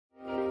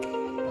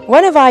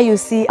Whenever you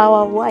see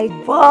our white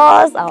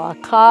bus, our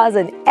cars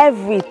and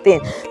everything,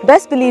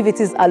 best believe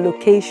it is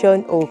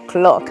allocation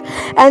o'clock.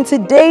 And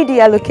today the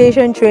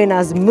allocation train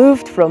has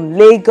moved from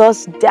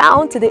Lagos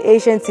down to the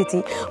ancient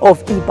city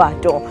of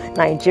Ibadan,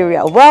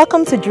 Nigeria.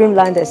 Welcome to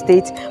Dreamland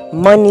Estate,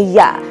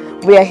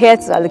 Moniya. We are here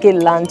to allocate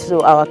land to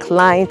our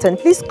clients, and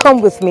please come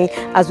with me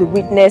as we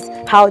witness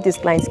how these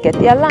clients get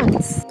their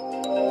lands.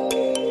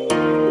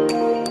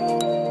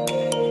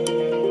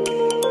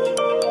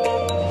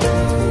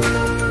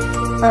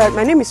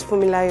 My name is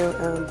Fumilayo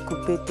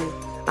Kupete.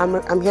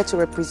 I'm here to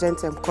represent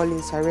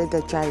Collins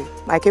Areda Jai.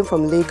 I came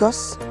from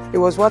Lagos. It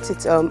was worth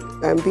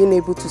it being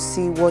able to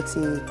see what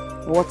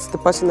the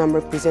person I'm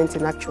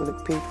representing actually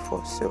paid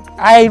for. So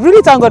I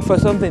really thank God for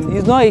something.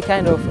 It's not a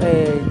kind of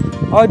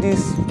all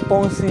this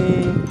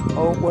Ponzi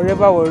or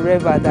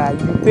whatever that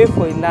you pay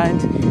for a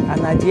land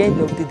and at the end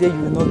of the day you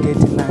will not get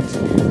the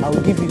land. I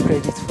will give you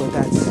credit for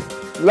that.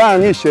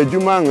 Láàárín ìṣẹ́jú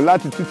márùn-ún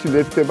láti títí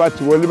lẹ́tẹ̀ bá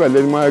ti wọlé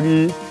bẹ̀lẹ́ máa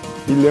rí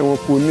ilẹ̀ wọn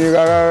kò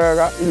nira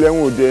rárá, ilẹ̀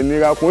wọn ò dẹ̀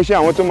nira, kò ń ṣe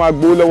àwọn tó máa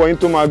gbowó lọ́wọ́ yín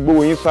tó máa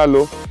gbowó yín sá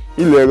lọ,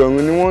 ilẹ̀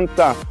ìrọ̀rùn ni wọ́n ń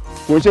tà,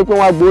 kò ń ṣe pé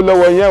wọ́n á gbowó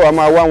lọ́wọ́ yín ẹ wá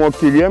máa wá wọn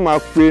kiri, ẹ máa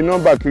pe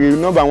nọ́mbà kiri,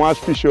 nọ́mbà wọn á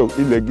special,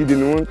 ilẹ̀ gidi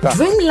ni wọ́n ń tà.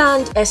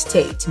 Dreamland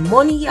Estate,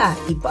 Moniya,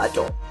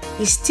 Ibadan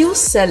is still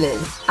selling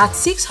at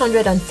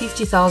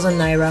 650,000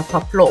 naira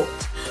per plot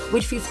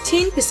with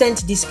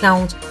 15%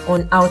 discount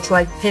on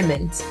outright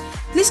payments.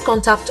 Please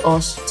contact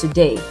us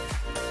today.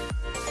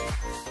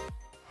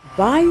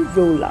 Buy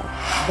Rolad,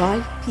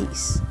 buy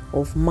peace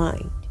of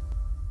mind.